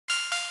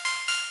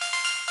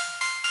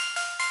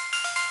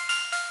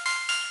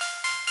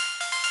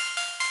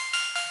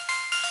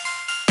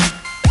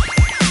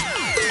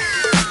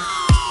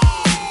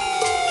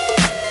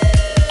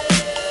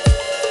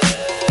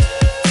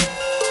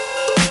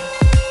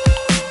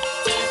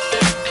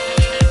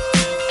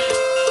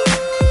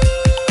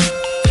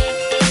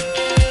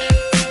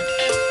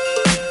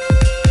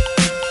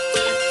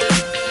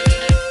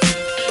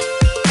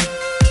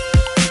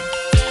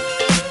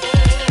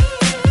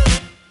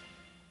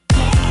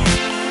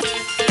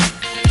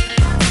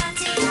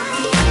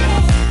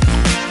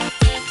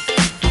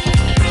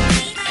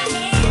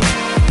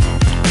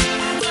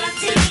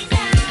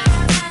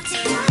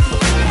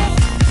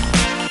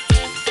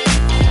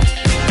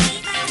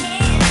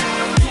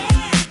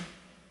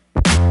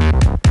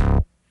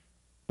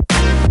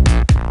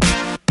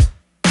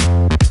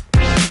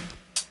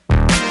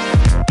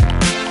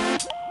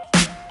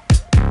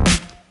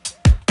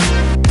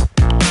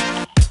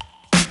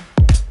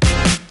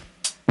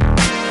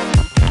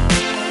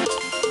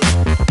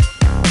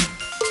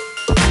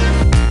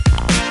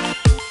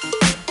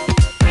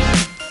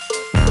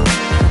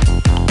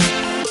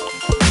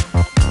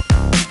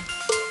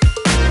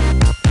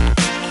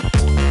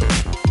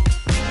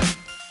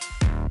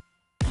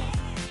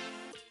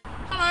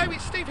Hello,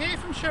 it's Steve here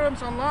from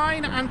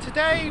Showhomesonline, and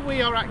today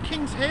we are at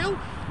Kings Hill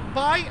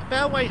by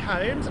Bellway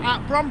Homes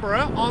at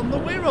Bromborough on the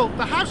Wirral.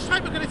 The house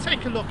type we're going to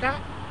take a look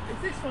at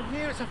is this one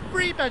here. It's a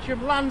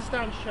 3-bedroom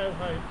Lansdown show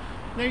home.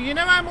 Now you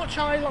know how much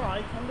I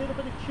like a little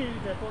bit of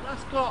Tudor, but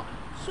that's got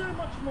so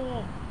much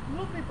more.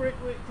 Lovely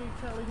brickwork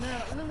detailing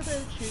there, a little bit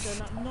of Tudor and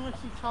that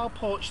nicely tiled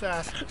porch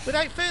there.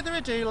 Without further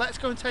ado, let's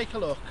go and take a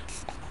look.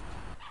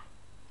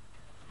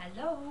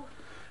 Hello.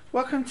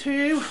 Welcome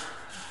to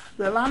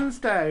the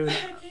Lansdown.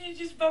 Did you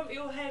just bump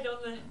your head on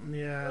the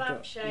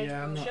lampshade?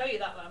 Yeah, I'll show you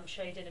that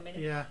lampshade in a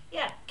minute. Yeah.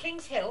 Yeah,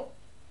 Kings Hill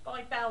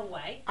by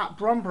Bellway. At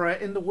Bromborough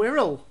in the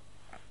Wirral.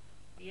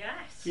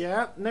 Yes.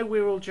 Yeah, no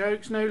Wirral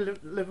jokes, no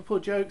Liverpool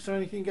jokes or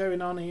anything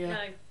going on here.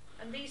 No.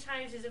 And these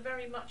houses are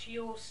very much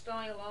your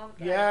style, aren't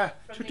they? Yeah,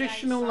 From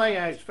traditional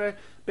layouts, very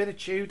bit of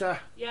Tudor.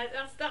 Yeah,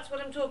 that's what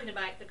I'm talking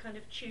about, the kind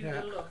of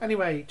Tudor look.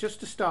 Anyway, just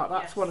to start,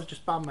 that's what I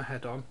just banged my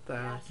head on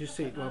there. Yes, You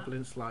see it wobbling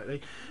that.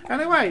 slightly.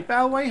 Anyway,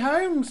 Bellway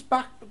Homes,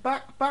 back.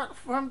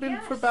 Haven't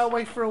been for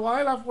Bellway for a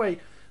while, have we?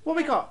 What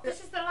we got?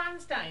 This is the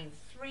Lansdown,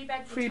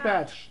 3-bed Three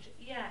detached.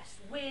 Yes,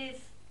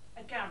 with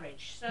a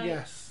garage. So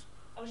Yes.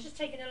 I was just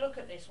taking a look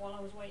at this while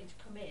I was waiting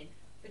to come in.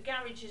 The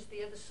garage is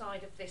the other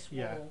side of this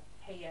wall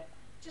here.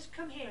 Just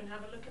come here and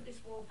have a look at this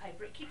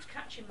wallpaper. It keeps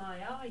catching my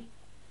eye.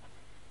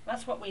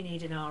 That's what we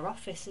need in our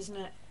office, isn't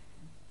it?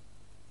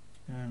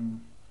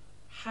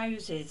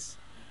 Houses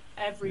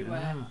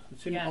everywhere. Yeah,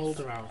 it's in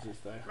older houses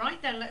there.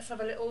 Right then, let's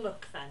have a little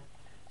look then.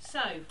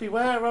 So,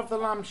 Beware of the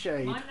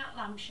lampshade. mind that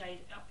lampshade.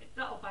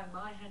 That'll bang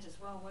my head as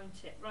well,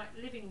 won't it? Right,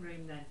 living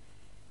room then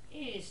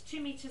is 2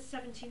 metres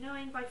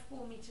 79 by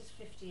 4 metres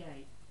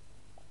 58.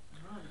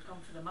 Oh, I've gone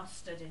for the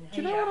mustard in here.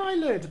 Do you know what I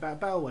learned about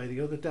Bellway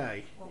the other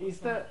day? What was Is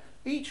that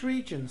each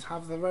regions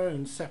have their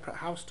own separate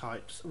house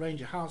types,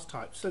 range of house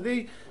types. So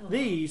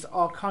these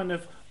are kind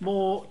of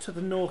more to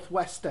the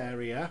northwest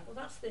area. Well,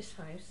 that's this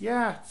house.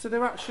 Yeah, so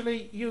they're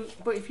actually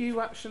but if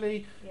you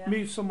actually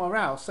move somewhere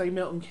else, say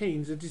Milton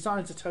Keynes, the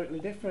designs are totally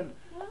different,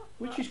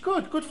 which is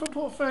good for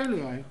portfolio.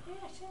 Yeah,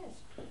 it is.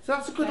 So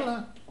that's a good.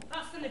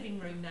 That's the living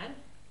room then.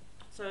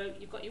 So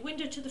you've got your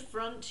window to the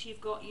front,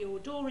 you've got your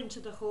door into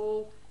the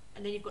hall,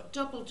 and then you've got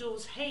double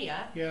doors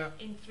here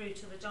in through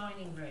to the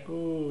dining room.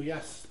 Oh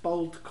yes,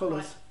 bold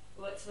colours. Right.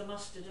 Well, it's the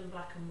mustard and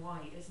black and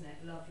white, isn't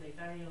it? Lovely,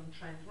 very on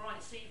trend.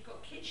 Right, so you've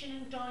got kitchen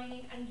and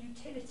dining and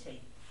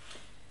utility.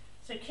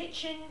 So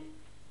kitchen,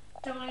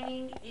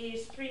 dining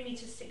is 3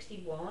 metres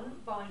 61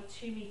 by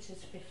 2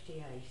 metres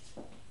 58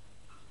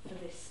 for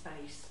this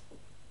space.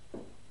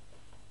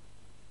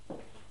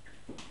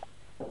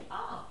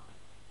 Ah,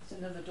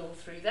 there's another door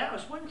through there. I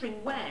was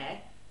wondering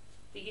where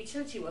the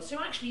utility was. So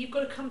actually you've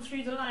got to come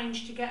through the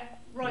lounge to get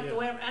the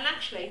way around. And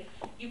actually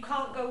you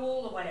can't go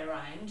all the way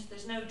around.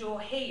 There's no door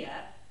here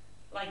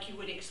like you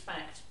would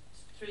expect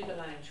through the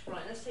lounge.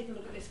 Right, let's take a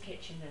look at this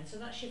kitchen then. So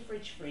that's your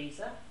fridge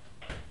freezer.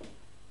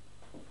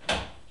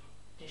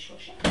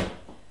 Dishwasher.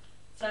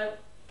 So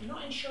I'm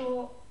not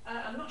sure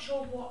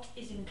what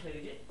is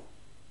included.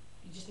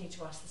 You just need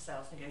to ask the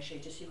sales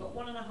negotiator. So you've got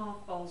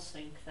 1.5 bowl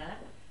sink there.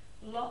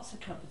 Lots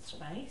of cupboard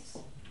space.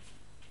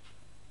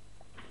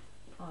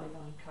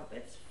 Eye-line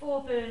cupboards,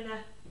 4-burner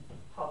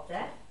hob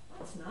there.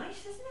 That's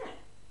nice, isn't it?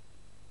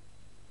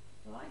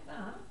 I like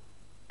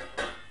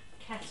that.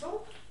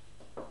 Kettle.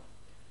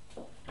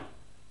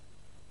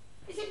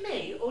 Is it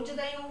me, or do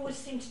they always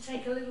seem to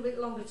take a little bit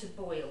longer to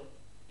boil?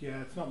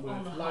 Yeah, it's not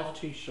worth life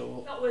too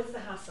short. Not worth the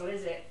hassle,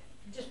 is it?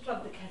 Just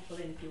plug the kettle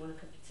in if you want a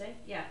cup of tea.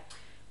 Yeah.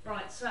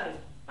 Right, so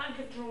bank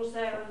of drawers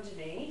there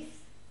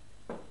underneath.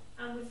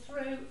 And we're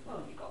through,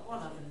 well, you've got one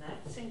oven there,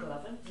 single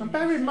oven. And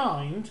bear in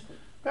mind,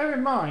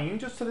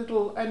 just a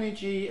little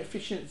energy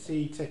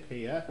efficiency tip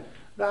here,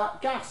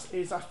 that gas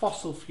is a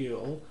fossil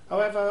fuel.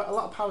 However, a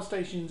lot of power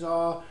stations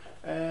are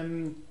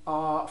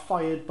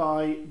fired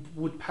by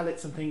wood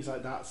pellets and things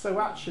like that. So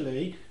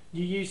actually,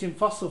 you're using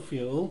fossil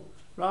fuel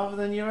rather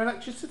than your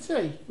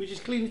electricity, which is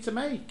cleaner to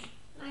make.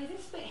 Now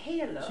this bit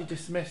here, look. She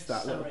dismissed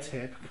that little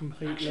tip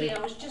completely. Actually, I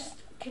was just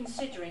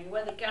considering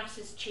whether gas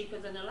is cheaper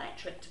than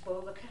electric to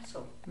boil the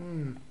kettle.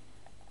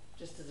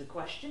 Just as a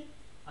question.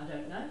 I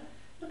don't know.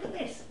 Look at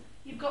this.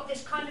 You've got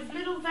this kind of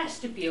little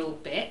vestibule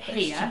bit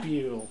here.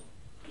 Vestibule.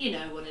 You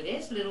know what it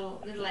is,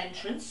 little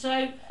entrance.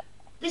 So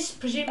this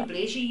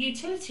presumably is your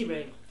utility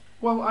room.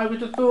 Well, I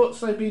would have thought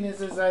so, being as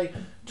there's a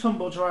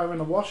tumble dryer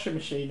and a washing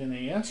machine in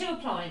here. 2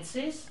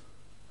 appliances.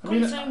 Got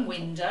its own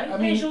window.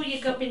 There's all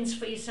your gubbins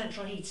for your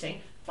central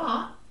heating.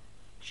 But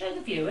show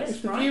the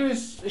viewers,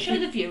 Show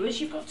the viewers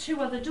you've got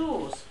 2 other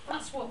doors.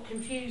 That's what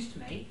confused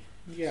me.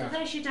 Yeah. So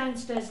there's your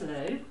downstairs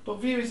loo.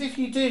 But viewers, if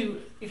you do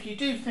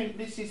think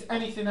this is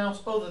anything else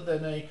other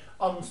than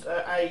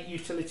a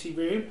utility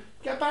room,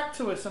 get back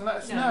to us and let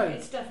us know. No,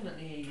 it's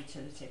definitely a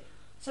utility.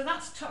 So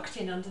that's tucked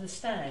in under the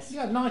stairs.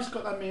 Yeah, nice.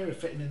 Got that mirror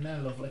fitting in there,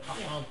 lovely.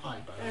 Yeah.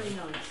 Very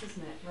nice,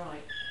 isn't it?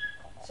 Right.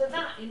 So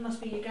it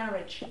must be your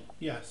garage.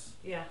 Yes.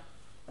 Yeah.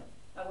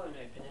 I won't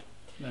open it.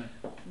 No.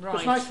 Right. But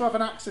it's nice to have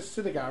an access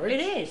to the garage. It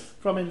is.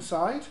 From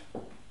inside.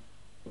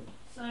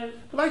 So,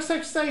 like I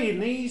was saying,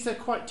 these are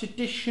quite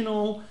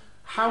traditional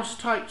House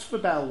types for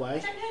Bellway. I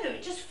don't know,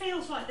 it just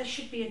feels like there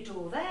should be a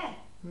door there,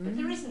 but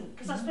there isn't,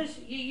 because I suppose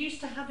you're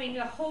used to having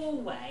a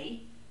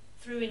hallway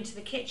through into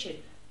the kitchen.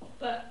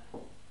 But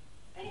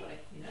anyway,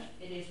 you know,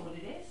 it is what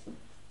it is.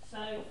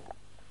 So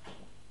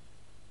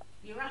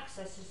your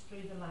access is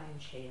through the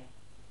lounge here.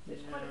 So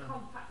it's quite a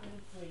compact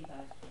little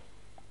 3-bed.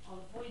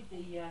 I'll avoid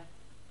the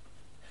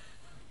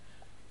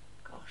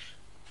gosh.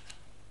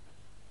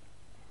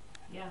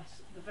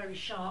 Yes, the very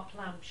sharp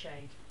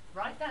lampshade.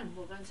 Right then,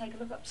 we'll go and take a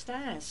look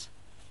upstairs.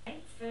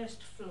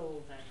 First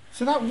floor then.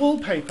 So that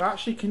wallpaper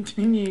actually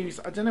continues.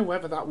 I don't know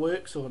whether that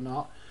works or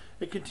not.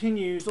 It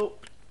continues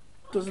up,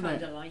 doesn't it? I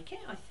kind of like it,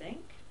 I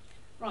think.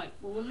 Right,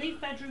 well, we'll leave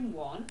bedroom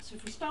 1. So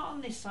if we start on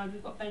this side,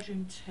 we've got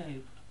bedroom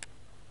 2,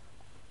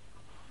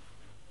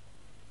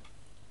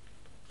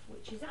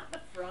 which is at the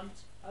front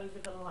over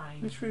the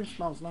lounge. This room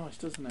smells nice,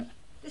 doesn't it?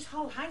 This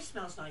whole house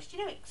smells nice. Do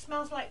you know it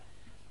smells like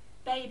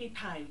baby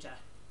powder?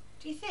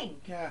 Do you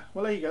think? Yeah,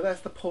 well there you go,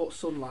 there's the port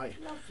sunlight.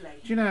 Lovely.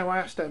 Do you know, I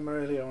asked Emma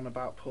earlier on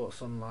about port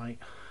sunlight.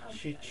 Oh,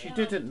 She yeah,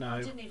 didn't know.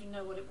 I didn't even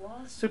know what it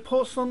was. So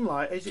Port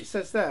Sunlight, as it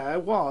says there,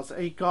 was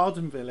a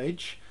garden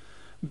village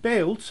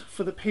built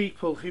for the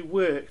people who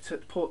worked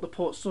at the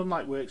Port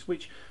Sunlight Works,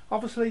 which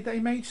obviously they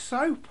made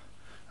soap.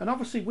 And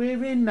obviously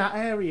we're in that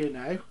area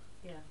now.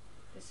 Yeah,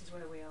 this is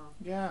where we are.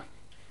 Yeah.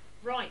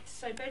 Right,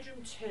 so bedroom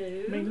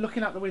 2. I mean,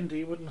 looking at the window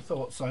you wouldn't have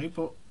thought so,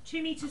 but...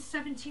 2 metres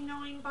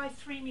 79 by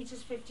 3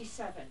 metres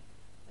 57.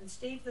 And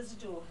Steve, there's a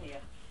door here.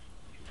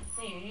 I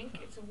think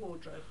it's a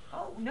wardrobe.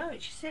 Oh no,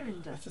 it's your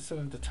cylinder. It's a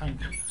cylinder tank.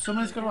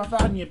 Someone's got to have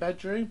that in your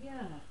bedroom.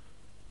 Yeah.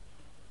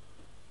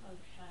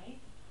 Okay.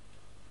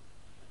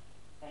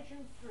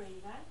 Bedroom 3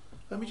 then.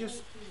 Let me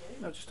just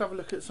have a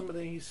look at some of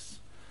these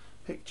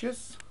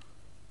pictures.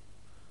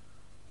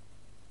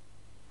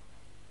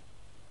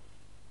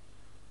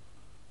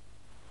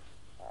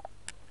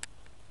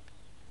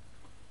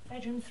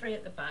 Bedroom 3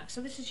 at the back.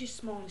 So this is your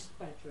smallest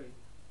bedroom.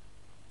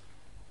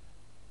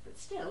 But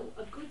still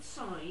a good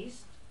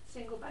sized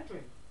single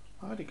bedroom.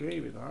 I'd agree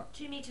with that.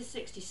 2 metres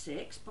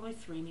 66 by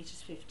 3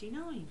 metres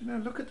 59. You know,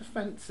 look at the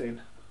fencing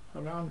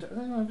around it. I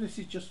don't know if this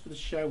is just for the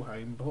show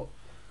home, but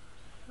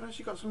I've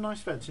actually got some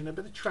nice fencing, a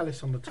bit of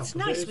trellis on the top That's of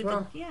nice it as with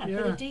well. the, yeah, a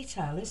bit of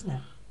detail, isn't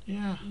it?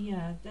 Yeah.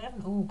 Yeah, they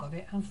haven't all got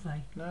it, have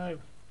they? No.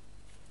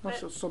 Nice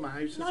little summer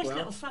house Nice as well.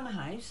 little summer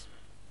house.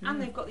 Yeah.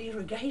 And they've got the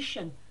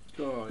irrigation.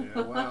 Oh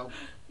yeah, well.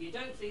 You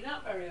don't see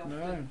that very often.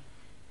 No.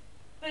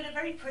 But a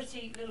very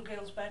pretty little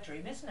girl's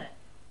bedroom, isn't it?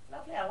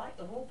 Lovely, I like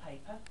the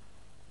wallpaper.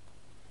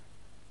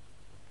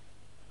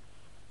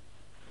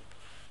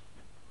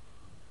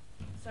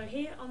 So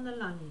here on the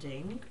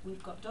landing,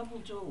 we've got double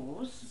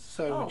doors.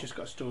 So we've just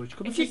got a storage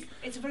cupboard.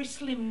 It's a very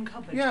slim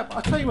cupboard. Yeah, but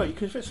I tell you what, you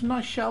could fit some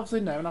nice shelves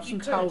in there and have You some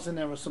could. towels in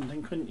there or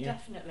something, couldn't you?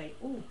 Definitely.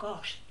 Oh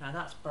gosh, now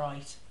that's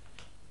bright.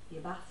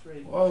 Your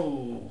bathroom.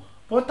 Whoa.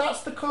 But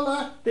that's the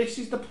colour. This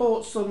is the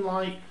Port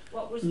Sunlight.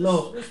 What was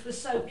Look. was the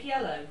soap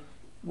yellow?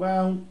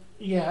 Well,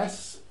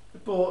 yes,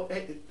 but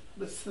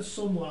it's the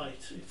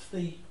sunlight. It's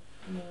the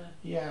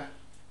Yeah.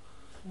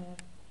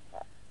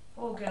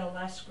 Poor girl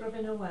there,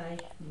 scrubbing away.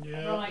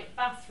 yeah. Right,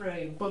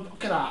 bathroom. But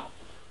look at that.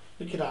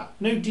 Look at that.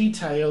 No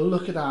detail.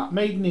 Look at that.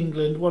 Made in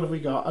England. What have we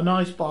got? A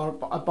nice bar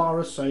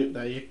of soap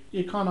there.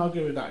 You can't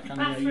argue with that, can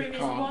you? Bathroom You is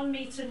can't. 1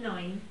 metre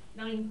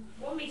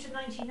 1 metre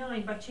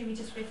 99 by 2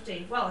 metres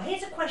 50. Well,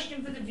 here's a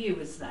question for the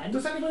viewers then.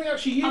 Does anybody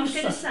actually use I was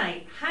going to soap?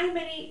 say, how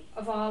many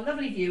of our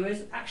lovely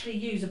viewers actually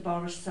use a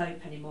bar of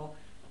soap anymore?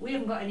 We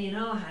haven't got any in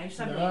our house,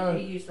 have No. we?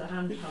 We use the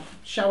hand pump.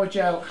 Shower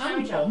gel. Shower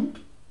Hand gel. pump.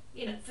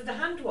 You know, for the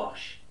hand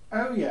wash.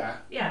 Oh yeah.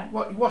 Yeah.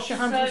 What? You wash your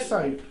hands with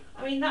So- soap.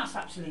 I mean, that's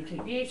absolutely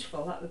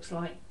beautiful. That looks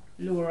like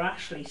Laura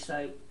Ashley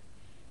soap.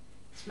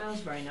 Smells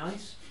very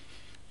nice.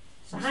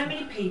 So how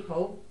many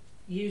people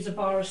use a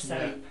bar of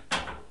soap?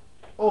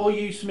 Or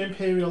use some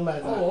imperial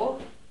leather. Or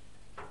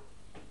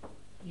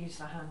use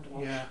the hand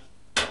wash? Yeah.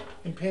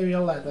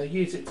 Imperial leather.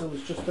 Use it till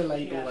there's just the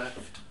label Yeah.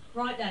 left.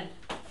 Right then,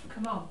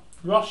 come on.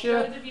 Show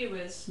Rosher. the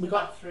viewers We've the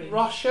got bathroom.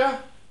 Rosher.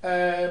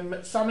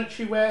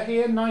 Sanitary ware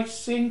here. Nice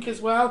sink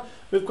as well.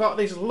 We've got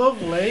this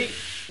lovely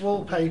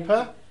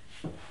wallpaper.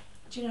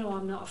 Do you know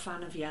I'm not a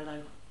fan of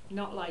yellow?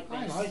 Not like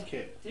I this. like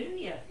it. Do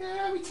you?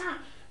 Yeah,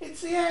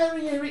 it's the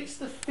area, it's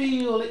the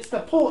feel, it's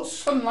the Port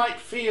Sunlight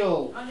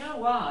feel. I know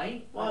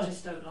why. Why? I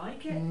just don't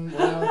like it.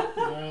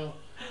 Well,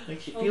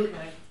 makes you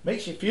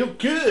feel Okay.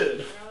 good.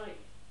 Right.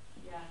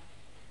 Yeah.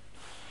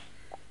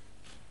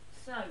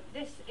 So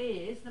this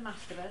is the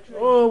master bedroom.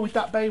 Oh, with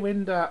that bay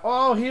window.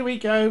 Oh, here we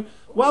go.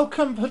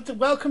 Welcome to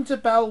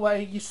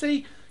Bellway. You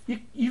see,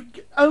 you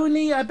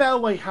only a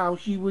Bellway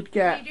house you would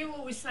get. You do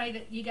always say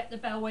that you get the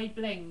Bellway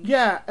bling.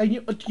 Yeah, and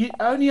you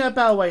only a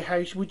Bellway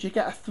house would you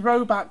get a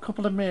throwback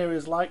couple of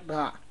mirrors like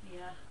that.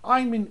 Yeah.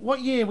 I mean,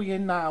 what year are we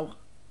in now?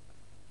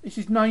 This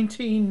is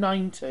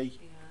 1990.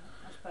 Yeah,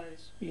 I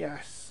suppose.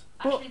 Yes.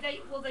 But Actually,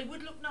 they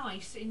would look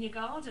nice in your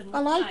garden. I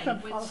wouldn't like they?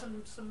 them.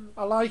 With some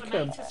I like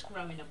them. clematis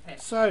growing up here.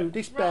 So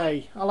this Right.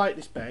 bay, I like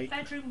this bay.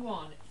 Bedroom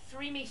 1,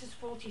 3 metres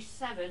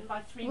 47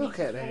 by 3 Look metres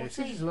at 14. this.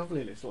 This is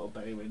lovely, this little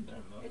bay window.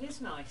 Look. It is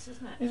nice,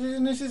 isn't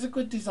it? This is a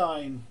good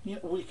design. You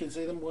know, you can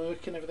see them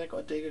working, everything, got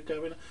a digger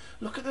going.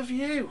 Look at the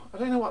view. I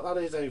don't know what that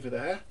is over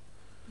there.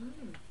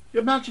 Mm.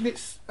 Imagine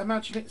it's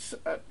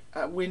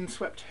a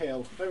windswept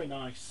hill. Very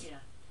nice. Yeah.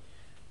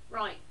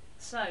 Right,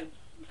 so...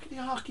 Look at the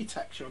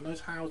architecture on those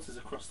houses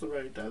across the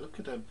road there. Look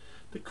at them.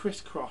 The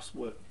crisscross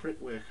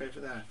brickwork over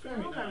there. Very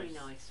nice. Very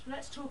nice.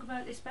 Let's talk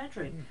about this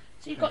bedroom.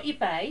 So you've Okay. got your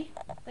bay.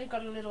 They've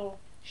got a little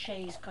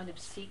chaise kind of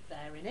seat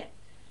there in it.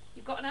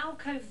 You've got an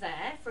alcove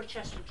there for a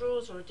chest of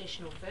drawers or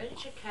additional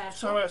furniture. Careful.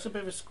 Sorry, that's a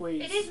bit of a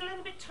squeeze. It is a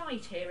little bit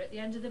tight here at the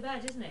end of the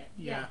bed, isn't it?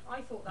 Yeah.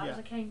 I thought that as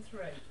I came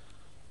through.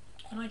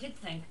 And I did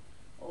think,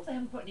 oh, they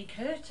haven't put any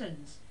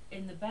curtains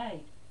in the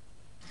bay.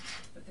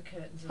 But the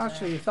curtains are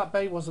Actually, there. if that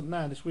bay wasn't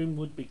there, this room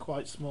would be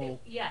quite small.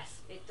 Yes,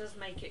 it does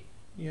make it...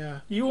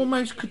 Yeah. You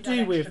almost if could you've do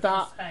got with extra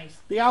that, space.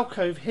 the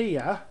alcove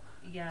here,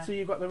 Yeah. so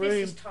you've got the This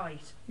room. is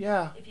tight.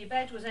 Yeah. If your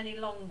bed was any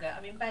longer,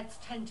 I mean, beds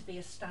tend to be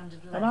a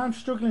standard length. And I'm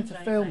struggling to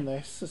don't film they?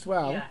 this as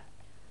well. Yeah.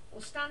 Well,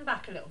 stand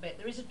back a little bit.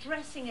 There is a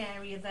dressing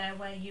area there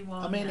where you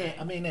are I'm in now. it,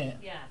 I'm in it.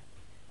 Yeah.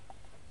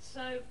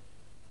 So,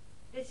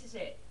 this is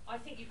it. I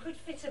think you could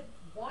fit a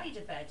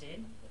wider bed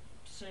in,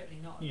 certainly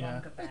not a Yeah.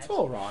 longer bed. It's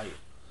alright.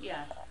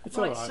 Yeah. It's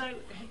Right, alright.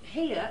 so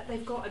here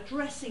they've got a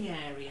dressing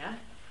area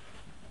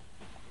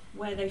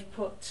where they've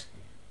put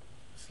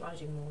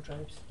sliding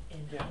wardrobes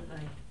in, Yeah. haven't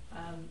they?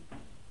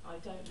 I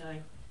don't know.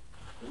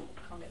 Ooh,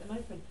 can't get them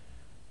open.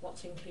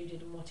 What's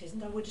included and what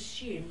isn't. I would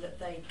assume that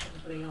they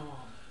probably are.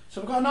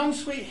 So we've got an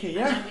ensuite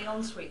here. And then the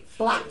ensuite.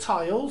 Black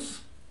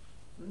tiles.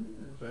 Mm.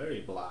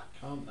 Very black,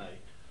 aren't they?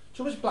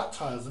 So much black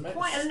tiles. They're meant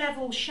Quite to a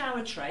level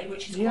shower tray,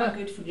 which is Yeah, quite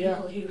good for yeah.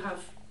 people who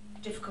have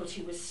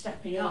difficulty with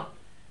stepping Yeah. up.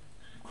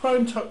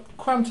 chrome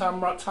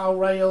tile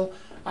rail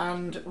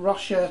and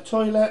Russia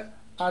toilet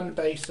and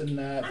basin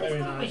there. And Very it's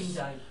got a nice.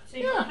 window, so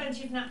you've Yeah. got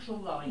plenty of natural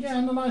light. Yeah,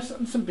 and a nice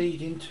and some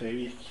beading too.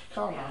 You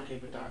can't Yeah. argue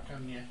with that,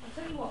 can you?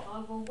 I'll tell you what, I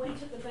will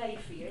wait at the bay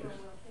for you and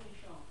we'll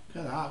finish off.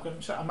 Look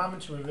at that. I'm having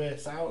to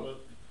reverse out.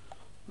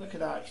 Look at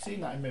that. You've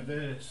seen that in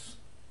reverse.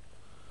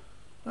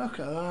 Look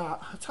at that.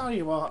 I tell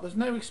you what, there's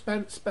no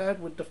expense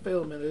spared with the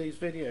filming of these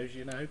videos,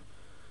 you know.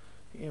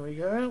 Here we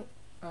go.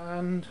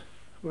 And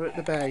we're at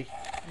the bay.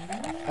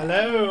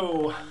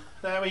 Hello.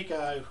 There we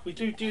go. We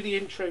do the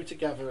intro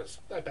together. It's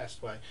the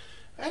best way.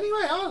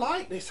 Anyway, I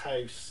like this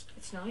house.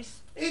 It's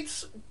nice.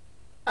 It's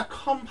a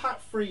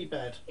compact free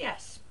bed.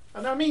 Yes.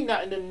 And I mean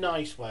that in a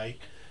nice way.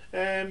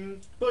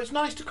 But it's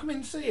nice to come in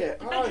and see it.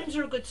 The I like- bedrooms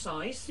are a good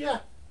size. Yeah.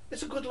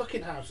 It's a good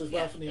looking house as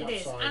well Yeah, from the it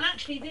is. outside. And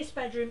actually this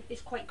bedroom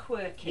is quite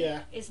quirky,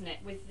 Yeah. isn't it,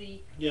 with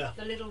the Yeah.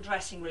 little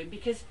dressing room,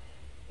 because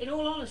in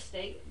all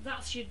honesty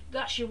that's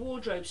your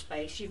wardrobe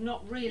space. You've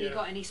not really Yeah.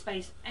 got any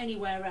space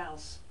anywhere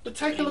else. But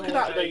take a Any look at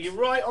that though, wardrobes. you're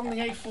right on the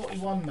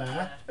A41 there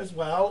Yeah. as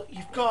well.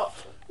 You've got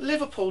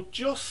Liverpool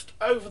just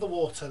over the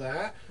water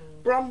there.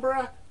 Mm.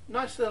 Bromborough,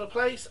 nice little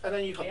place, and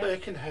then you've got Yeah.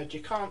 Birkenhead.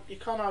 You can't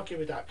argue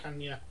with that,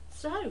 can you?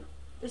 So,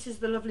 this is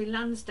the lovely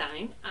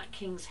Lansdown at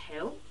Kings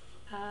Hill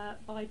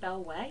by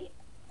Bellway.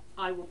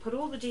 I will put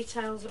all the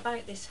details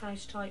about this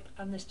house type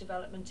and this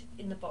development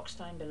in the box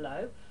down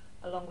below,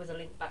 along with a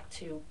link back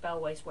to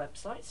Bellway's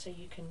website, so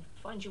you can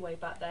find your way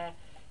back there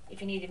if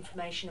you need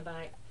information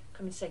about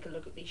come and take a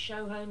look at these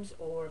show homes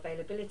or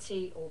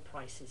availability or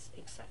prices,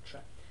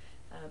 etc.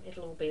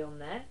 It'll all be on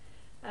there.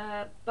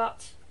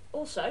 But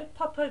also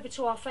pop over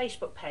to our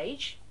Facebook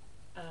page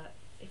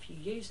if you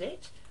use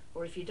it,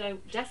 or if you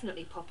don't,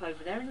 definitely pop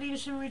over there and leave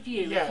us a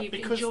review Yeah, if you've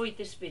because enjoyed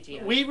this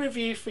video. We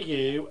review for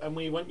you, and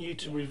we want you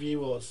to Yeah.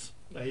 review us.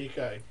 There you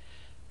go.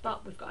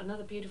 But we've got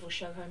another beautiful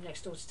show home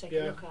next door to take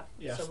Yeah. a look at.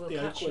 Yes, So we'll the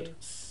catch Oakwood. you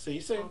See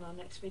you soon. on our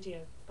next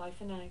video. Bye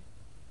for now.